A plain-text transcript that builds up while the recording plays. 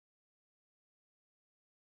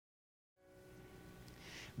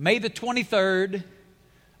May the 23rd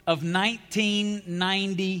of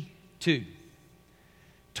 1992.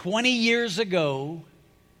 20 years ago,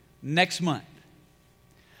 next month,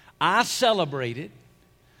 I celebrated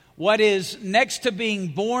what is, next to being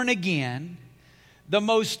born again, the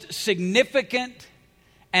most significant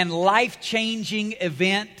and life-changing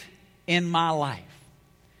event in my life.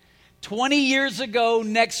 20 years ago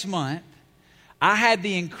next month, I had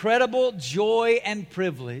the incredible joy and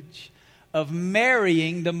privilege of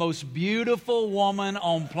marrying the most beautiful woman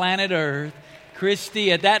on planet Earth,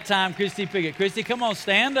 Christy. At that time, Christy Pickett. Christy, come on,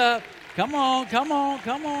 stand up. Come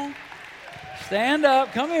on. Stand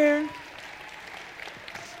up, come here.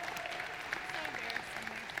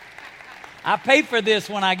 I pay for this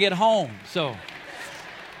when I get home, so.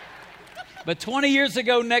 But 20 years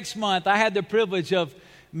ago next month, I had the privilege of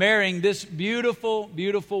marrying this beautiful,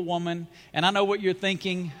 beautiful woman. And I know what you're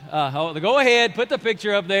thinking. Go ahead, put the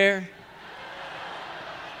picture up there.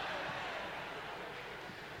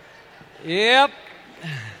 Yep.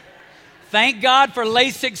 Thank God for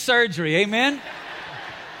LASIK surgery, amen?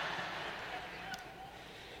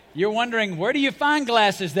 You're wondering, where do you find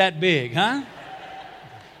glasses that big, huh?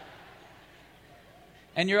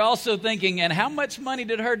 And you're also thinking, and how much money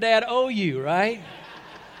did her dad owe you, right?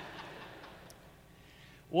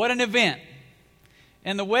 What an event.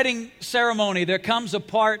 In the wedding ceremony, there comes a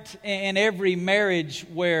part in every marriage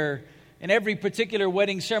where, in every particular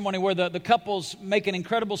wedding ceremony, where the couples make an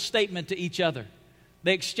incredible statement to each other.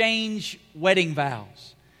 They exchange wedding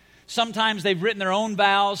vows. Sometimes they've written their own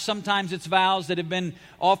vows. Sometimes it's vows that have been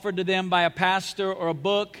offered to them by a pastor or a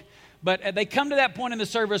book. But they come to that point in the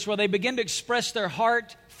service where they begin to express their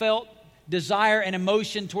heartfelt desire and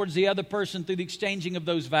emotion towards the other person through the exchanging of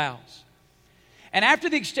those vows. And after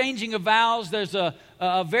the exchanging of vows, there's a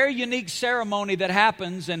very unique ceremony that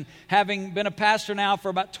happens. And having been a pastor now for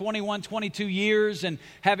about 21, 22 years and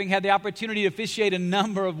having had the opportunity to officiate a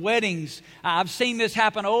number of weddings, I've seen this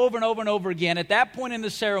happen over and over and over again. At that point in the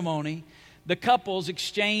ceremony, the couples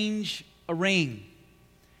exchange a ring.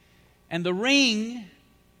 And the ring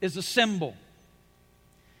is a symbol.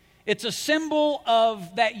 It's a symbol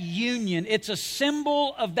of that union. It's a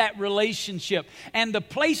symbol of that relationship. And the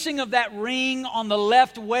placing of that ring on the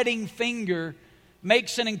left wedding finger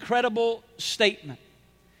makes an incredible statement.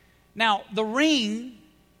 Now, the ring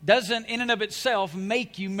doesn't in and of itself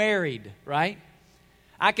make you married, right?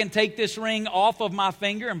 I can take this ring off of my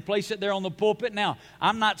finger and place it there on the pulpit. Now,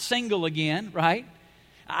 I'm not single again, right?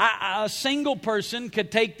 A single person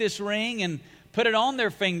could take this ring and put it on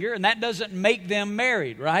their finger, and that doesn't make them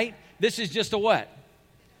married, right? This is just a what?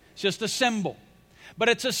 It's just a symbol. But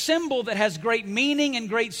it's a symbol that has great meaning and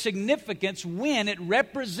great significance when it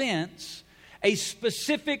represents a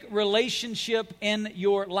specific relationship in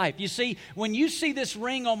your life. You see, when you see this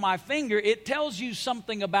ring on my finger, it tells you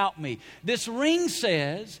something about me. This ring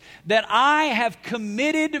says that I have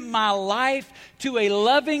committed my life to a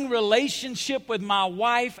loving relationship with my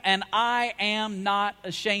wife, and I am not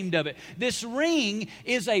ashamed of it. This ring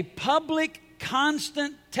is a public,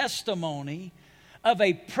 constant testimony of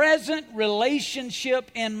a present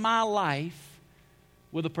relationship in my life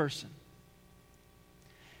with a person.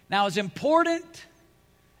 Now, as important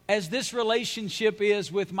as this relationship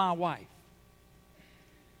is with my wife,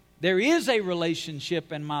 there is a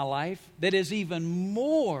relationship in my life that is even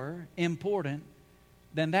more important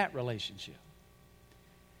than that relationship.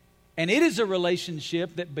 And it is a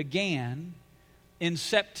relationship that began in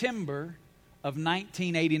September of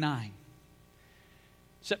 1989.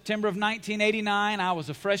 September of 1989, I was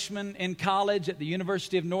a freshman in college at the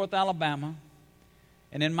University of North Alabama.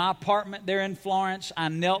 And in my apartment there in Florence, I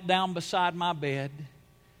knelt down beside my bed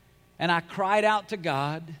and I cried out to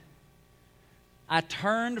God. I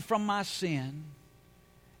turned from my sin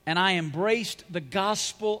and I embraced the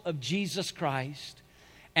gospel of Jesus Christ.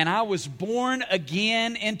 And I was born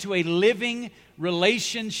again into a living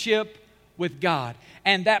relationship with God.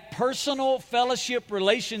 And that personal fellowship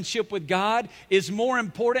relationship with God is more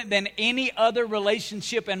important than any other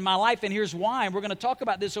relationship in my life. And here's why. And we're going to talk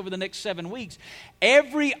about this over the next 7 weeks.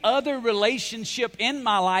 Every other relationship in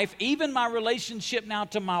my life, even my relationship now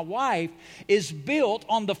to my wife, is built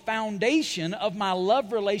on the foundation of my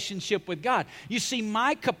love relationship with God. You see,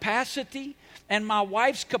 my capacity and my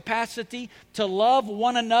wife's capacity to love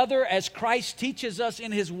one another as Christ teaches us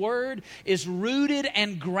in His Word is rooted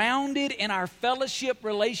and grounded in our fellowship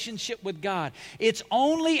relationship with God. It's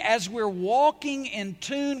only as we're walking in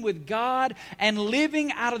tune with God and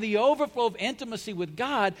living out of the overflow of intimacy with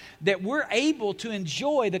God that we're able to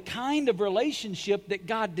enjoy the kind of relationship that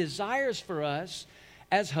God desires for us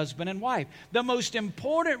as husband and wife. The most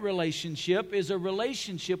important relationship is a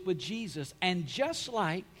relationship with Jesus. And just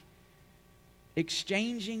like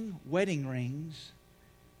exchanging wedding rings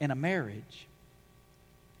in a marriage,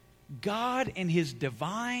 God in His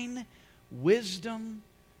divine wisdom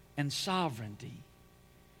and sovereignty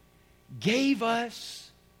gave us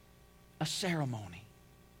a ceremony.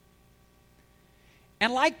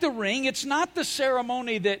 And like the ring, it's not the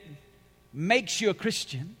ceremony that makes you a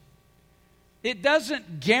Christian. It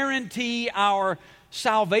doesn't guarantee our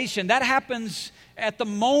salvation. That happens at the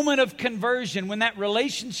moment of conversion, when that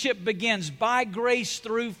relationship begins by grace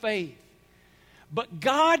through faith. But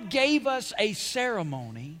God gave us a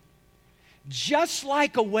ceremony, just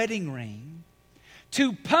like a wedding ring,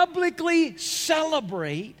 to publicly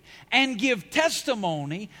celebrate and give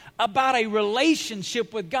testimony about a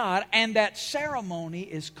relationship with God. And that ceremony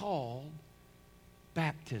is called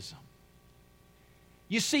baptism.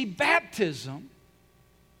 You see, baptism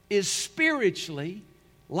is spiritually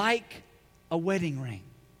like a wedding ring.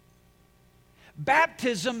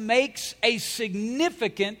 Baptism makes a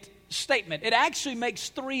significant statement. It actually makes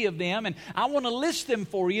 3 of them, and I want to list them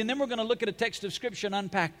for you, and then we're going to look at a text of Scripture and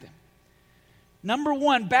unpack them. Number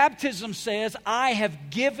 1, baptism says, I have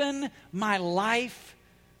given my life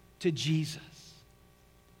to Jesus.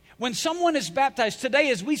 When someone is baptized, today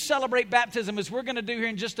as we celebrate baptism, as we're going to do here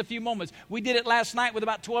in just a few moments, we did it last night with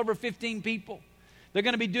about 12 or 15 people. They're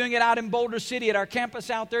going to be doing it out in Boulder City at our campus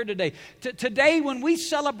out there today. Today, when we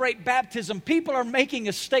celebrate baptism, people are making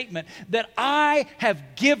a statement that I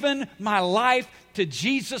have given my life to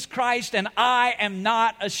Jesus Christ and I am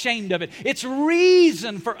not ashamed of it. It's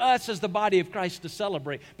reason for us as the body of Christ to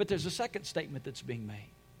celebrate. But there's a second statement that's being made.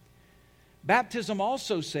 Baptism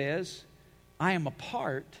also says, I am a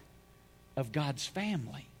part of God's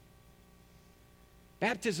family.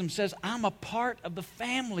 Baptism says, I'm a part of the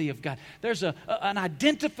family of God. There's an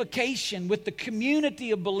identification with the community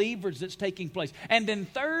of believers that's taking place. And then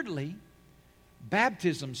thirdly,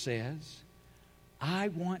 baptism says, I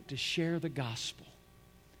want to share the gospel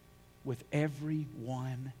with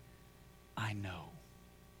everyone I know.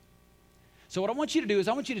 So what I want you to do is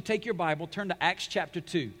I want you to take your Bible, turn to Acts chapter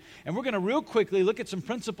 2. And we're going to real quickly look at some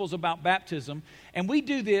principles about baptism. And we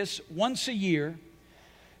do this once a year.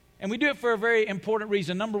 And we do it for a very important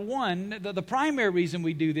reason. Number 1, the primary reason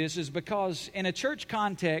we do this is because in a church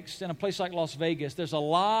context, in a place like Las Vegas, there's a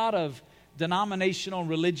lot of denominational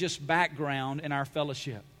religious background in our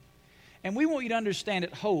fellowship. And we want you to understand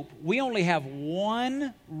at Hope, we only have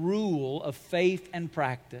one rule of faith and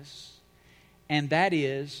practice, and that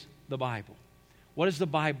is the Bible. What does the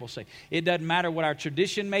Bible say? It doesn't matter what our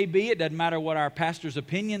tradition may be. It doesn't matter what our pastor's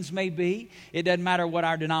opinions may be. It doesn't matter what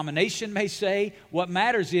our denomination may say. What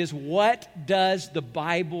matters is, what does the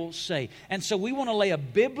Bible say? And so we want to lay a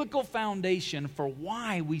biblical foundation for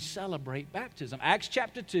why we celebrate baptism. Acts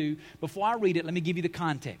chapter 2, before I read it, let me give you the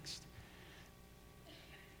context.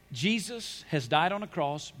 Jesus has died on a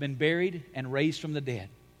cross, been buried, and raised from the dead.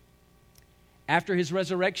 After His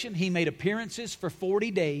resurrection, He made appearances for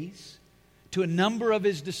 40 days to a number of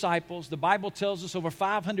His disciples. The Bible tells us over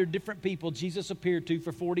 500 different people Jesus appeared to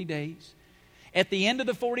for 40 days. At the end of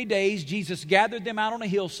the 40 days, Jesus gathered them out on a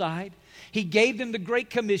hillside. He gave them the Great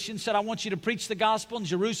Commission, said, I want you to preach the gospel in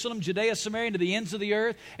Jerusalem, Judea, Samaria, and to the ends of the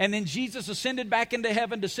earth. And then Jesus ascended back into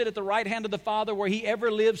heaven to sit at the right hand of the Father, where He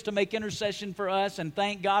ever lives to make intercession for us. And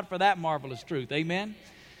thank God for that marvelous truth. Amen?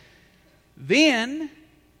 Then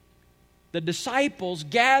the disciples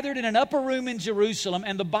gathered in an upper room in Jerusalem,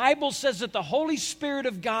 and the Bible says that the Holy Spirit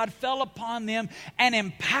of God fell upon them and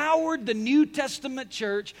empowered the New Testament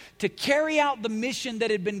church to carry out the mission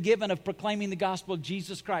that had been given of proclaiming the gospel of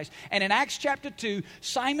Jesus Christ. And in Acts chapter 2,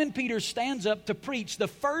 Simon Peter stands up to preach the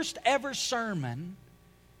first ever sermon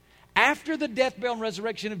after the death, burial, and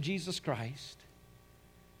resurrection of Jesus Christ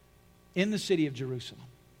in the city of Jerusalem.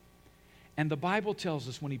 And the Bible tells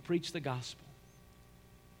us when he preached the gospel,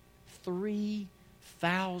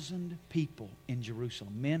 3,000 people in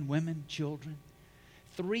Jerusalem, men, women, children,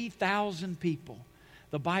 3,000 people,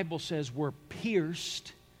 the Bible says, were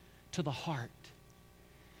pierced to the heart.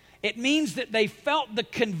 It means that they felt the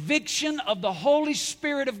conviction of the Holy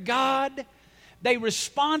Spirit of God. They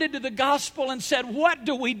responded to the gospel and said, what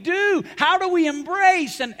do we do? How do we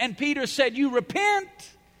embrace? And Peter said, you repent,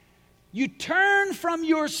 you turn from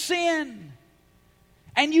your sin,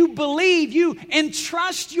 and you believe, you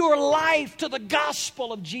entrust your life to the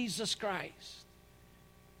gospel of Jesus Christ.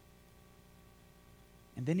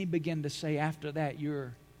 And then he began to say, after that,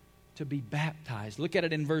 you're to be baptized. Look at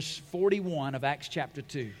it in verse 41 of Acts chapter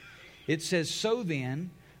 2. It says, so then,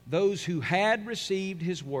 those who had received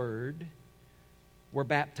his word were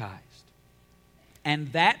baptized.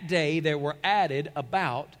 And that day there were added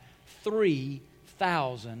about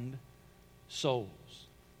 3,000 souls.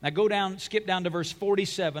 Now skip down to verse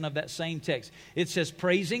 47 of that same text. It says,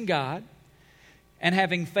 praising God and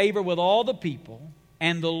having favor with all the people,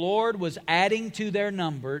 and the Lord was adding to their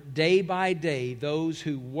number day by day those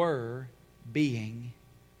who were being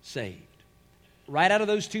saved. Right out of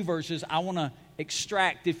those two verses, I want to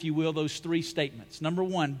extract, if you will, those three statements. Number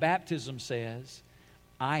one, baptism says,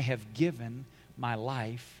 I have given my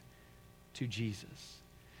life to Jesus.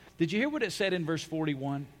 Did you hear what it said in verse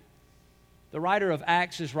 41? The writer of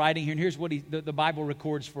Acts is writing here, and here's what the Bible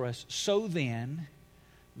records for us. So then,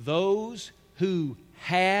 those who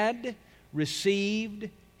had received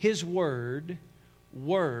His word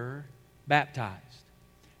were baptized.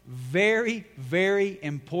 Very, very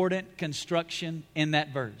important construction in that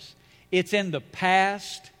verse. It's in the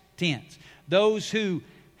past tense. Those who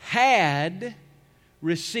had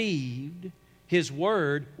received His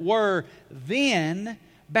word were then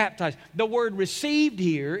baptized. The word received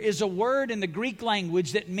here is a word in the Greek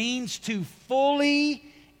language that means to fully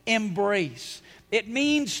embrace. It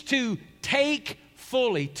means to take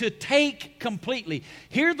fully, to take completely.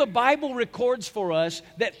 Here the Bible records for us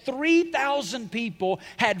that 3,000 people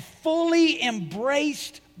had fully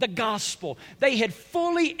embraced the gospel. They had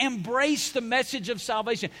fully embraced the message of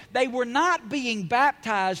salvation. They were not being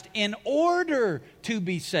baptized in order to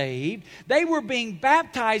be saved. They were being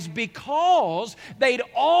baptized because they'd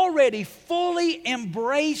already fully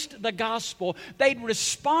embraced the gospel. They'd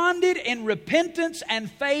responded in repentance and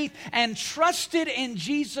faith and trusted in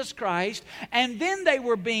Jesus Christ. And then they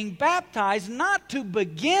were being baptized not to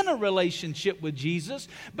begin a relationship with Jesus,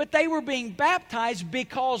 but they were being baptized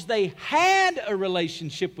because they had a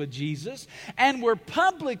relationship with Jesus and were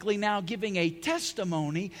publicly now giving a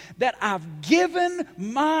testimony that I've given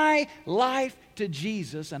my life to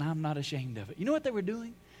Jesus and I'm not ashamed of it. You know what they were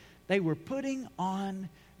doing? They were putting on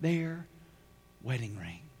their wedding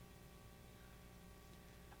ring.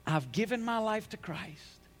 I've given my life to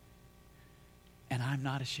Christ and I'm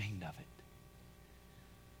not ashamed of it.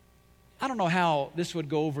 I don't know how this would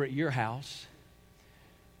go over at your house,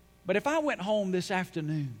 but if I went home this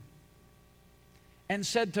afternoon and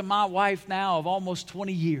said to my wife now of almost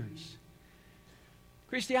 20 years,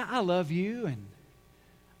 Christy, I love you and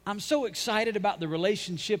I'm so excited about the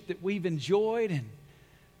relationship that we've enjoyed, and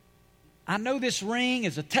I know this ring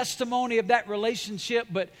is a testimony of that relationship,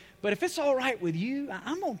 but if it's all right with you,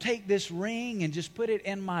 I'm going to take this ring and just put it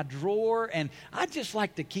in my drawer, and I'd just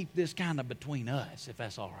like to keep this kind of between us, if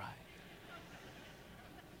that's all right.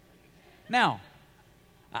 Now,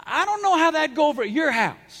 I don't know how that'd go over at your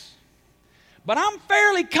house, but I'm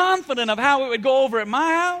fairly confident of how it would go over at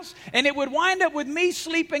my house, and it would wind up with me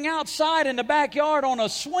sleeping outside in the backyard on a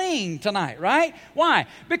swing tonight, right? Why?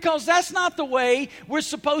 Because that's not the way we're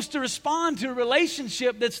supposed to respond to a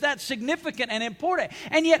relationship that's that significant and important.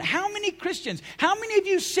 And yet, how many Christians, how many of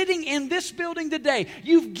you sitting in this building today,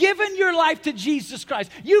 you've given your life to Jesus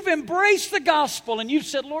Christ, you've embraced the gospel, and you've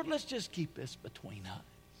said, Lord, let's just keep this between us.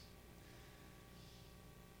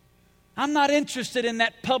 I'm not interested in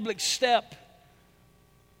that public step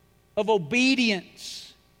of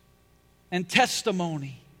obedience and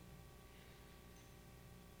testimony.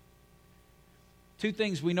 Two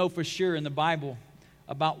things we know for sure in the Bible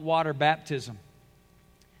about water baptism.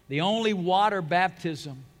 The only water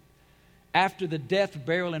baptism after the death,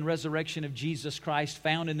 burial, and resurrection of Jesus Christ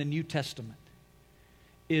found in the New Testament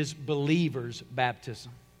is believers'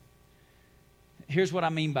 baptism. Here's what I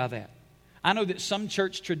mean by that. I know that some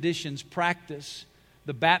church traditions practice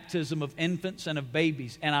the baptism of infants and of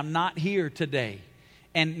babies, and I'm not here today.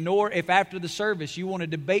 And nor if after the service you want to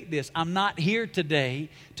debate this, I'm not here today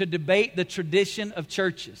to debate the tradition of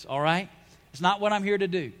churches, all right? It's not what I'm here to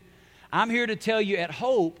do. I'm here to tell you at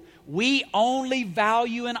Hope, we only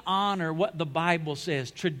value and honor what the Bible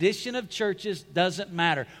says. Tradition of churches doesn't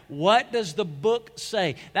matter. What does the book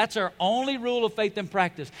say? That's our only rule of faith and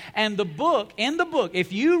practice. And in the book,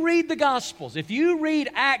 if you read the Gospels, if you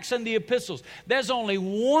read Acts and the Epistles, there's only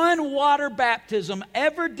one water baptism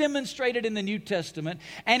ever demonstrated in the New Testament,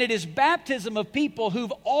 and it is baptism of people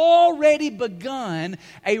who've already begun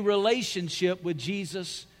a relationship with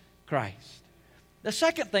Jesus Christ. The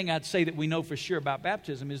second thing I'd say that we know for sure about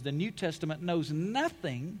baptism is the New Testament knows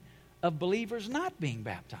nothing of believers not being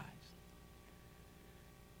baptized.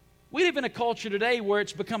 We live in a culture today where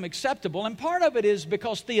it's become acceptable, and part of it is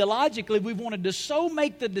because theologically we've wanted to so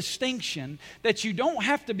make the distinction that you don't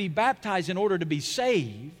have to be baptized in order to be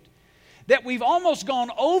saved, that we've almost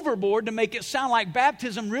gone overboard to make it sound like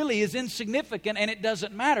baptism really is insignificant and it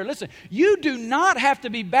doesn't matter. Listen, you do not have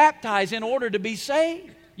to be baptized in order to be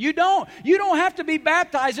saved. You don't. You don't have to be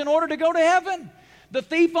baptized in order to go to heaven. The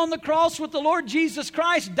thief on the cross with the Lord Jesus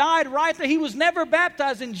Christ died right there. He was never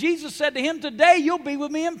baptized, and Jesus said to him, today you'll be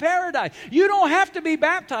with me in paradise. You don't have to be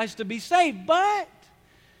baptized to be saved, but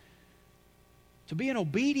to be an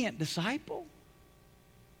obedient disciple,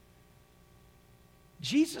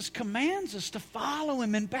 Jesus commands us to follow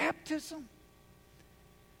Him in baptism.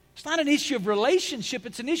 It's not an issue of relationship,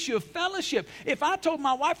 it's an issue of fellowship. If I told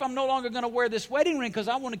my wife I'm no longer going to wear this wedding ring because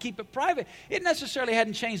I want to keep it private, it necessarily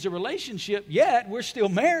hadn't changed the relationship yet. We're still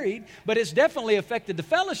married, but it's definitely affected the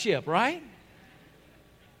fellowship, right?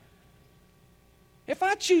 If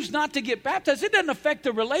I choose not to get baptized, it doesn't affect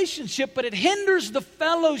the relationship, but it hinders the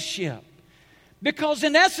fellowship. Because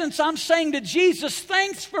in essence, I'm saying to Jesus,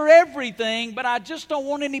 thanks for everything, but I just don't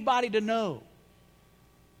want anybody to know.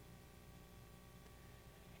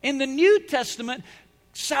 In the New Testament,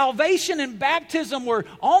 salvation and baptism were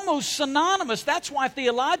almost synonymous. That's why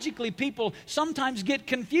theologically people sometimes get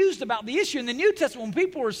confused about the issue. In the New Testament, when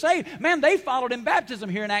people were saved, man, they followed in baptism.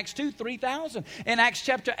 Here in Acts 2, 3,000. In Acts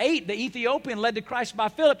chapter 8, the Ethiopian led to Christ by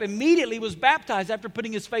Philip immediately was baptized after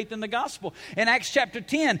putting his faith in the gospel. In Acts chapter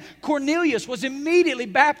 10, Cornelius was immediately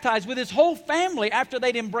baptized with his whole family after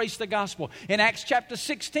they'd embraced the gospel. In Acts chapter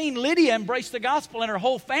 16, Lydia embraced the gospel and her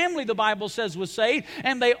whole family, the Bible says, was saved,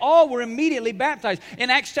 and they all were immediately baptized. In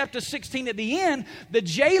Acts chapter 16 at the end, the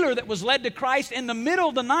jailer that was led to Christ in the middle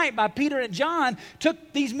of the night by Peter and John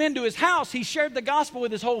took these men to his house. He shared the gospel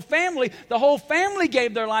with his whole family. The whole family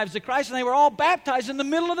gave their lives to Christ, and they were all baptized in the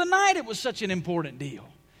middle of the night. It was such an important deal.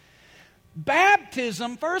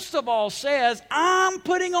 Baptism, first of all, says, I'm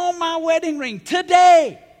putting on my wedding ring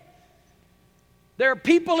today. There are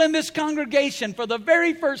people in this congregation for the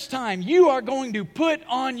very first time, you are going to put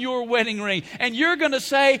on your wedding ring. And you're going to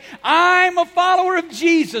say, I'm a follower of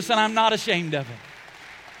Jesus and I'm not ashamed of it.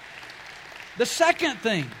 The second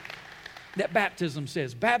thing that baptism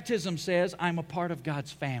says I'm a part of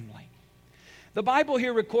God's family. The Bible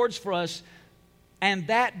here records for us, and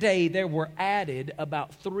that day there were added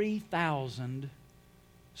about 3,000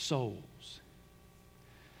 souls.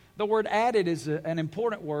 The word added is an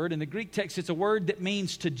important word. In the Greek text, it's a word that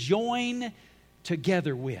means to join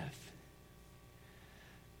together with.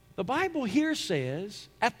 The Bible here says,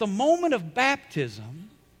 at the moment of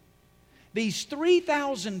baptism, these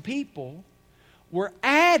 3,000 people were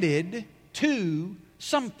added to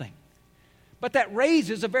something. But that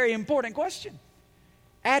raises a very important question.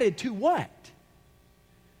 Added to what?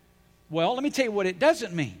 Well, let me tell you what it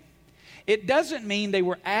doesn't mean. It doesn't mean they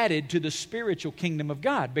were added to the spiritual kingdom of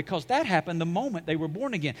God, because that happened the moment they were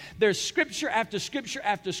born again. There's scripture after scripture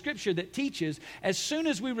after scripture that teaches as soon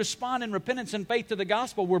as we respond in repentance and faith to the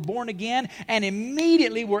gospel, we're born again, and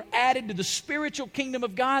immediately we're added to the spiritual kingdom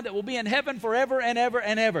of God that will be in heaven forever and ever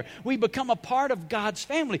and ever. We become a part of God's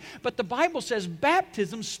family. But the Bible says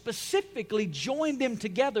baptism specifically joined them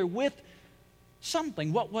together with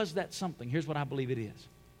something. What was that something? Here's what I believe it is.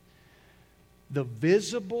 The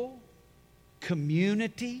visible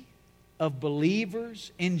community of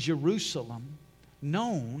believers in Jerusalem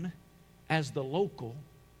known as the local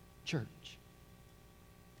church.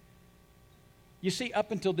 You see,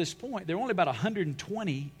 up until this point, there were only about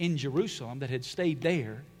 120 in Jerusalem that had stayed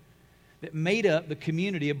there, that made up the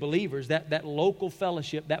community of believers, that local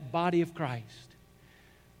fellowship, that body of Christ.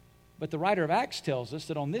 But the writer of Acts tells us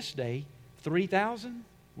that on this day, 3,000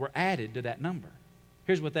 were added to that number.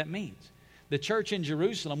 Here's what that means. The church in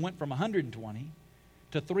Jerusalem went from 120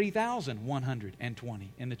 to 3,120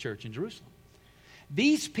 in the church in Jerusalem.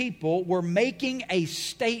 These people were making a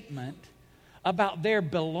statement about their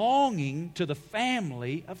belonging to the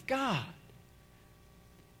family of God.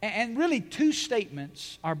 And really, two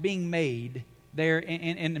statements are being made there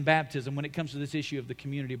in baptism when it comes to this issue of the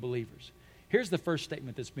community of believers. Here's the first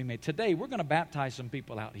statement that's being made. Today, we're going to baptize some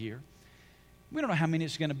people out here. We don't know how many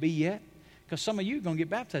it's going to be yet, because some of you are going to get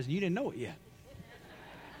baptized and you didn't know it yet.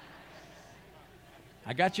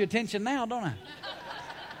 I got your attention now, don't I?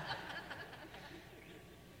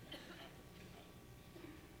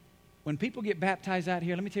 When people get baptized out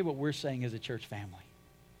here, let me tell you what we're saying as a church family.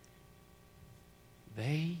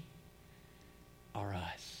 They are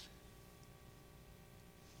us.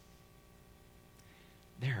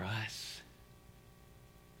 They're us.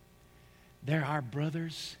 They're our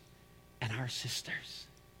brothers and our sisters.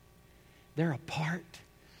 They're a part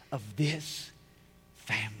of this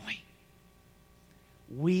family.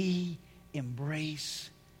 We embrace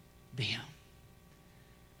them.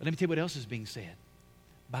 But let me tell you what else is being said.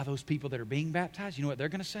 By those people that are being baptized, you know what they're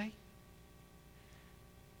going to say?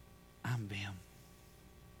 I'm them.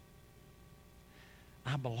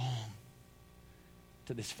 I belong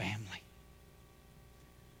to this family.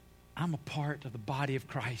 I'm a part of the body of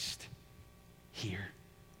Christ here.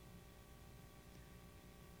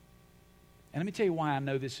 And let me tell you why I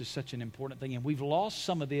know this is such an important thing. And we've lost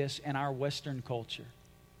some of this in our Western culture.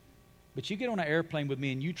 But you get on an airplane with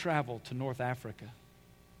me and you travel to North Africa,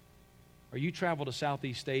 or you travel to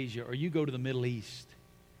Southeast Asia, or you go to the Middle East,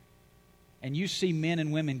 and you see men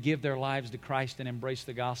and women give their lives to Christ and embrace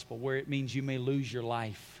the gospel, where it means you may lose your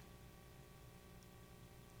life.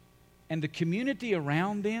 And the community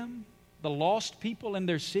around them, the lost people in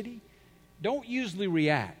their city, don't usually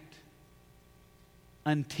react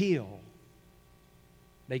until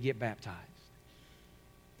they get baptized.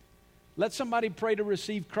 Let somebody pray to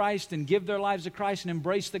receive Christ and give their lives to Christ and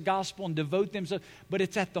embrace the gospel and devote themselves. But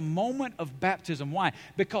it's at the moment of baptism. Why?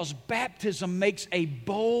 Because baptism makes a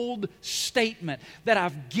bold statement that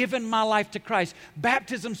I've given my life to Christ.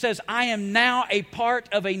 Baptism says I am now a part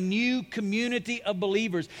of a new community of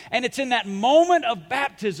believers. And it's in that moment of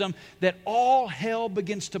baptism that all hell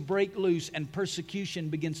begins to break loose and persecution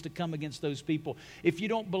begins to come against those people. If you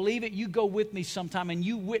don't believe it, you go with me sometime and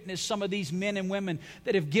you witness some of these men and women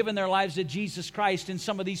that have given their lives to Jesus Christ in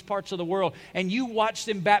some of these parts of the world, and you watch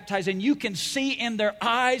them baptized, and you can see in their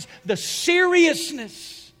eyes the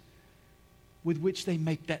seriousness with which they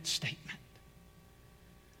make that statement.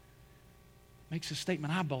 Makes a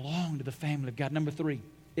statement, I belong to the family of God. Number 3,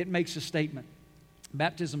 it makes a statement.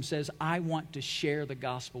 Baptism says, I want to share the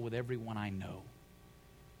gospel with everyone I know.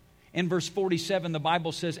 In verse 47, the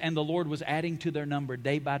Bible says, and the Lord was adding to their number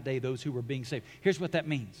day by day those who were being saved. Here's what that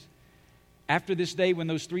means. After this day, when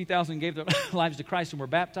those 3,000 gave their lives to Christ and were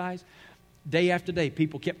baptized, day after day,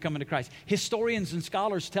 people kept coming to Christ. Historians and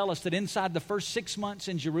scholars tell us that inside the first 6 months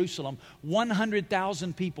in Jerusalem,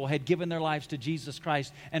 100,000 people had given their lives to Jesus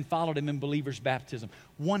Christ and followed Him in believers' baptism.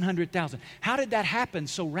 100,000. How did that happen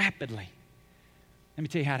so rapidly? Let me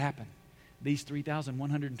tell you how it happened. These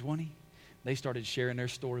 3,120, they started sharing their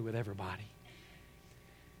story with everybody.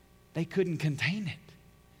 They couldn't contain it.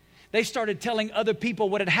 They started telling other people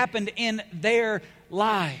what had happened in their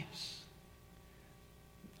lives.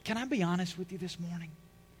 Can I be honest with you this morning?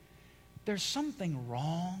 There's something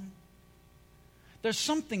wrong. There's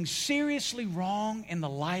something seriously wrong in the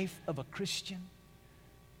life of a Christian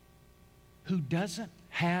who doesn't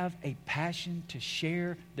have a passion to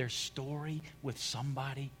share their story with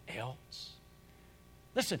somebody else.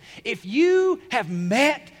 Listen, if you have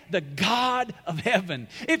met the God of heaven,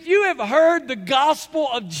 if you have heard the gospel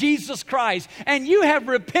of Jesus Christ, and you have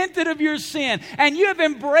repented of your sin, and you have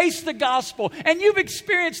embraced the gospel, and you've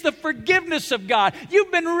experienced the forgiveness of God,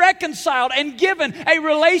 you've been reconciled and given a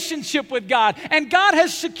relationship with God, and God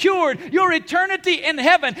has secured your eternity in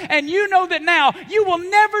heaven, and you know that now you will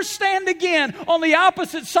never stand again on the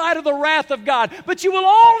opposite side of the wrath of God, but you will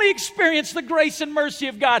only experience the grace and mercy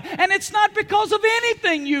of God. And it's not because of anything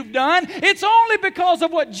you've done. It's only because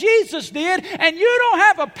of what Jesus did, and you don't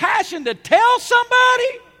have a passion to tell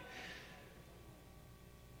somebody.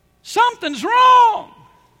 Something's wrong.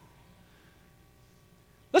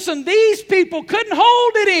 Listen, these people couldn't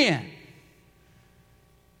hold it in.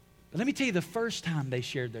 But let me tell you the first time they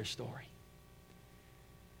shared their story.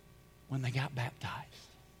 When they got baptized.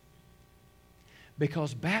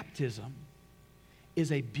 Because baptism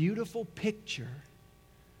is a beautiful picture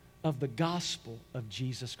of the gospel of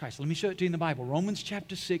Jesus Christ. Let me show it to you in the Bible. Romans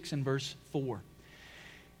chapter 6 and verse 4. It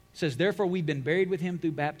says, therefore we've been buried with Him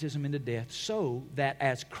through baptism into death, so that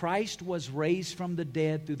as Christ was raised from the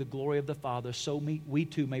dead through the glory of the Father, so we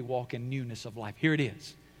too may walk in newness of life. Here it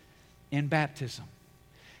is. In baptism,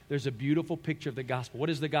 there's a beautiful picture of the gospel.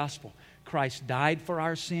 What is the gospel? Christ died for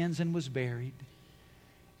our sins and was buried,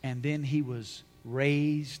 and then He was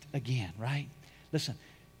raised again, right? Listen,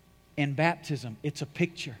 in baptism, it's a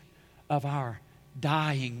picture of our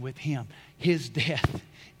dying with Him. His death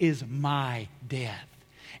is my death.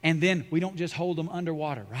 And then we don't just hold them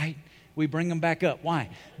underwater, right? We bring them back up. Why?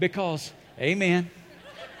 Because, amen.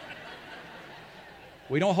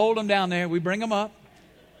 We don't hold them down there. We bring them up.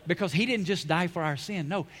 Because He didn't just die for our sin.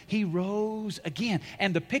 No, He rose again.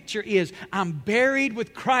 And the picture is, I'm buried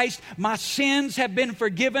with Christ. My sins have been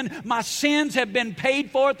forgiven. My sins have been paid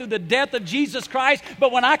for through the death of Jesus Christ.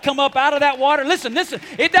 But when I come up out of that water, listen,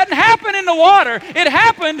 it doesn't happen in the water. It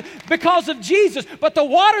happened because of Jesus. But the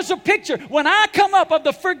water's a picture. When I come up, of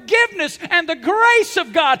the forgiveness and the grace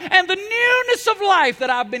of God and the newness of life that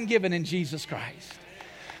I've been given in Jesus Christ.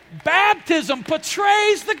 Baptism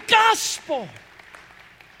portrays the gospel.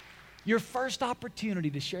 Your first opportunity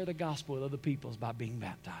to share the gospel with other people is by being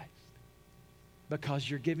baptized. Because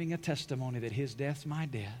you're giving a testimony that His death's my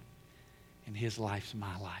death and His life's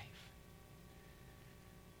my life.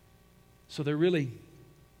 So there really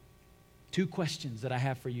Two questions that I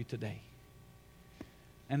have for you today.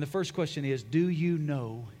 And the first question is, do you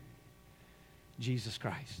know Jesus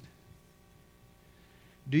Christ?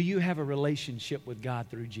 Do you have a relationship with God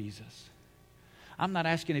through Jesus? I'm not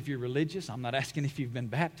asking if you're religious. I'm not asking if you've been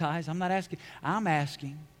baptized. I'm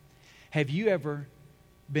asking, have you ever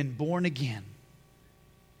been born again?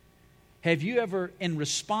 Have you ever, in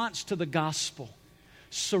response to the gospel,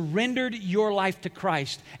 surrendered your life to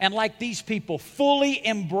Christ and, like these people, fully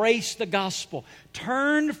embraced the gospel,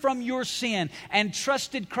 turned from your sin and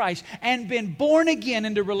trusted Christ and been born again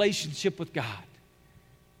into relationship with God?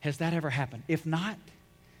 Has that ever happened? If not,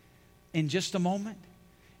 in just a moment,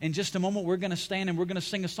 we're going to stand and we're going to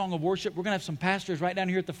sing a song of worship. We're going to have some pastors right down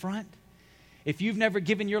here at the front. If you've never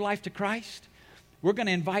given your life to Christ, we're going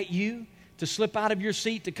to invite you to slip out of your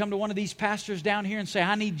seat to come to one of these pastors down here and say,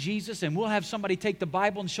 I need Jesus, and we'll have somebody take the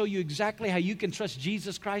Bible and show you exactly how you can trust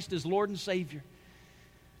Jesus Christ as Lord and Savior.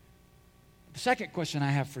 The second question I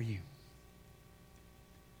have for you: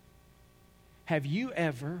 have you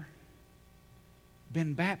ever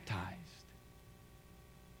been baptized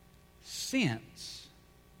since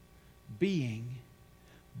being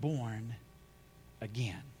born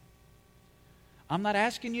again? I'm not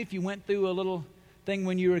asking you if you went through a little thing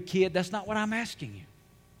when you were a kid. That's not what I'm asking you.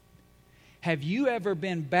 Have you ever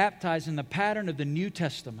been baptized in the pattern of the New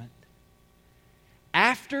Testament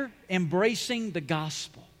after embracing the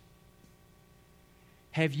gospel?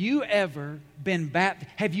 Have you ever been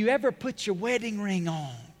baptized? Have you ever put your wedding ring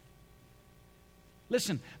on?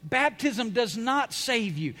 Listen, baptism does not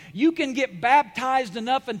save you. You can get baptized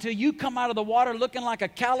enough until you come out of the water looking like a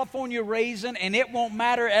California raisin, and it won't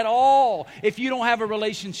matter at all if you don't have a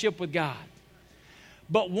relationship with God.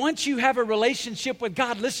 But once you have a relationship with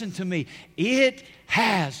God, listen to me, it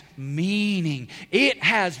has meaning. It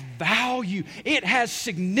has value. It has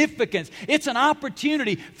significance. It's an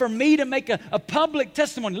opportunity for me to make a public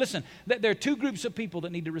testimony. Listen, there are two groups of people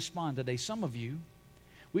that need to respond today. Some of you,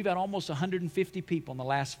 we've had almost 150 people in the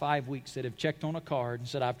last 5 weeks that have checked on a card and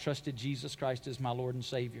said, I've trusted Jesus Christ as my Lord and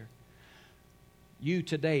Savior. You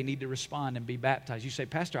today need to respond and be baptized. You say,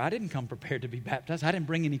 Pastor, I didn't come prepared to be baptized. I didn't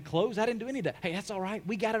bring any clothes. I didn't do any of that. Hey, that's all right.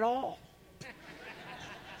 We got it all.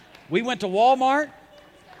 We went to Walmart.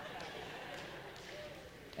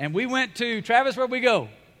 And we went to, Travis, where'd we go?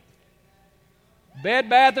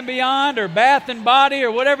 Bed Bath & Beyond or Bath & Body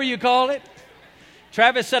or whatever you call it.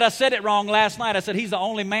 Travis said I said it wrong last night. I said he's the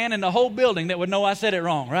only man in the whole building that would know I said it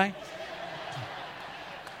wrong, right?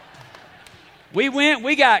 We went,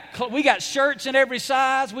 we got shirts in every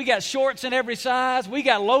size, we got shorts in every size, we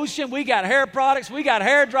got lotion, we got hair products, we got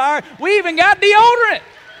hair dryer, we even got deodorant.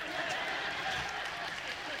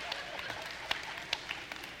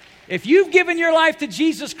 If you've given your life to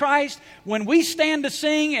Jesus Christ, when we stand to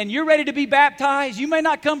sing and you're ready to be baptized, you may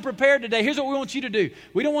not come prepared today. Here's what we want you to do.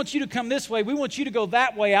 We don't want you to come this way. We want you to go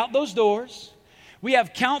that way, out those doors. We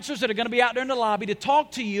have counselors that are going to be out there in the lobby to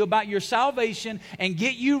talk to you about your salvation and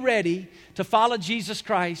get you ready to follow Jesus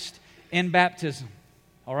Christ in baptism.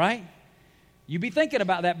 All right? You be thinking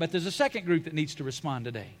about that, but there's a second group that needs to respond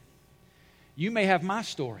today. You may have my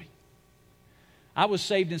story. I was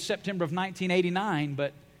saved in September of 1989,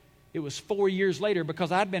 but it was 4 years later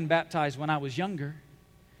because I'd been baptized when I was younger.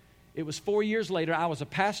 It was 4 years later. I was a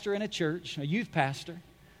pastor in a church, a youth pastor.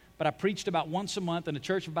 But I preached about once a month in a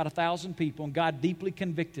church of about 1,000 people, and God deeply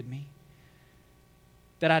convicted me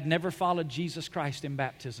that I'd never followed Jesus Christ in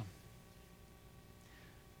baptism.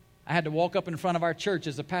 I had to walk up in front of our church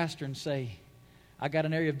as a pastor and say, I got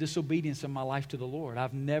an area of disobedience in my life to the Lord.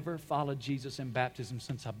 I've never followed Jesus in baptism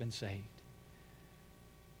since I've been saved.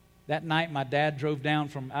 That night, my dad drove down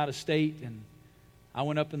from out of state, and I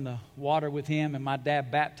went up in the water with him, and my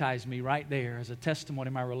dad baptized me right there as a testimony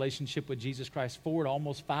of my relationship with Jesus Christ forward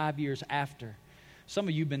almost 5 years after. Some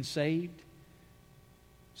of you have been saved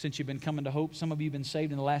since you've been coming to Hope. Some of you have been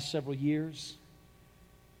saved in the last several years.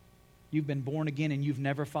 You've been born again and you've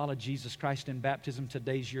never followed Jesus Christ in baptism.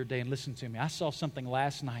 Today's your day. And listen to me. I saw something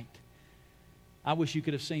last night. I wish you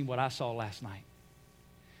could have seen what I saw last night.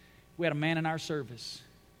 We had a man in our service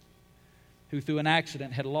who through an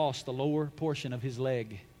accident had lost the lower portion of his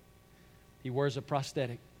leg. He wears a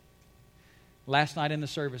prosthetic. Last night in the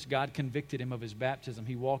service, God convicted him of his baptism.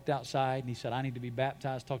 He walked outside and he said, I need to be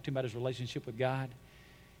baptized. Talked to him about his relationship with God.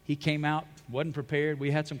 He came out, wasn't prepared.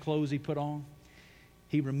 We had some clothes he put on.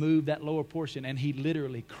 He removed that lower portion and he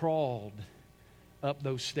literally crawled up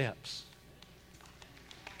those steps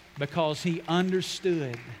because he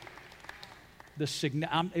understood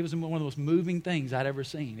it was one of the most moving things I'd ever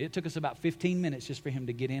seen. It took us about 15 minutes just for him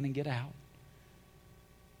to get in and get out.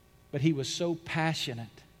 But he was so passionate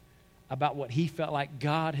about what he felt like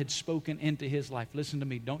God had spoken into his life. Listen to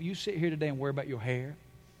me. Don't you sit here today and worry about your hair.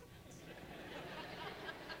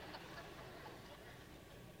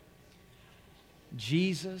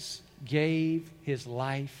 Jesus gave his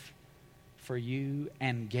life for you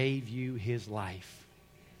and gave you his life.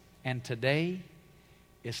 And today,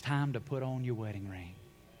 it's time to put on your wedding ring.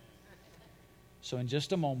 So in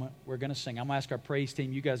just a moment, we're going to sing. I'm going to ask our praise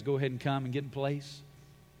team, you guys go ahead and come and get in place.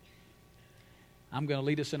 I'm going to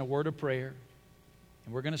lead us in a word of prayer.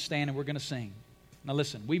 And we're going to stand and we're going to sing. Now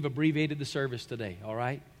listen, we've abbreviated the service today, all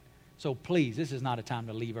right? So please, this is not a time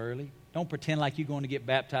to leave early. Don't pretend like you're going to get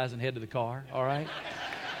baptized and head to the car, all right?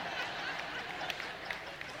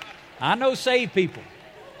 I know saved people.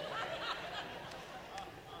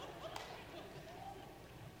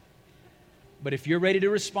 But if you're ready to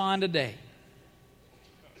respond today,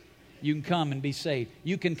 you can come and be saved.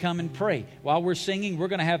 You can come and pray. While we're singing, we're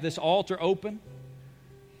going to have this altar open.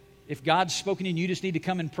 If God's spoken to you and you just need to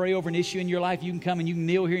come and pray over an issue in your life, you can come and you can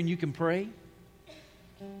kneel here and you can pray.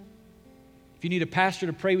 If you need a pastor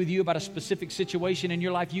to pray with you about a specific situation in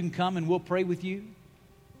your life, you can come and we'll pray with you.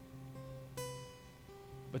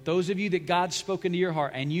 But those of you that God's spoken to your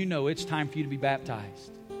heart and you know it's time for you to be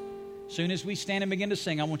baptized, as soon as we stand and begin to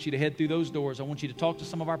sing, I want you to head through those doors. I want you to talk to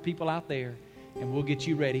some of our people out there and we'll get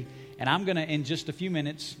you ready. And I'm going to, in just a few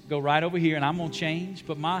minutes, go right over here and I'm going to change,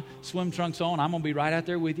 put my swim trunks on. I'm going to be right out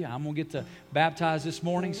there with you. I'm going to get to baptize this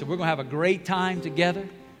morning. So we're going to have a great time together.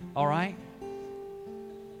 All right?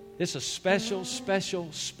 This is a special,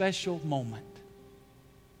 special, special moment.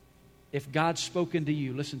 If God's spoken to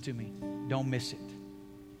you, listen to me. Don't miss it.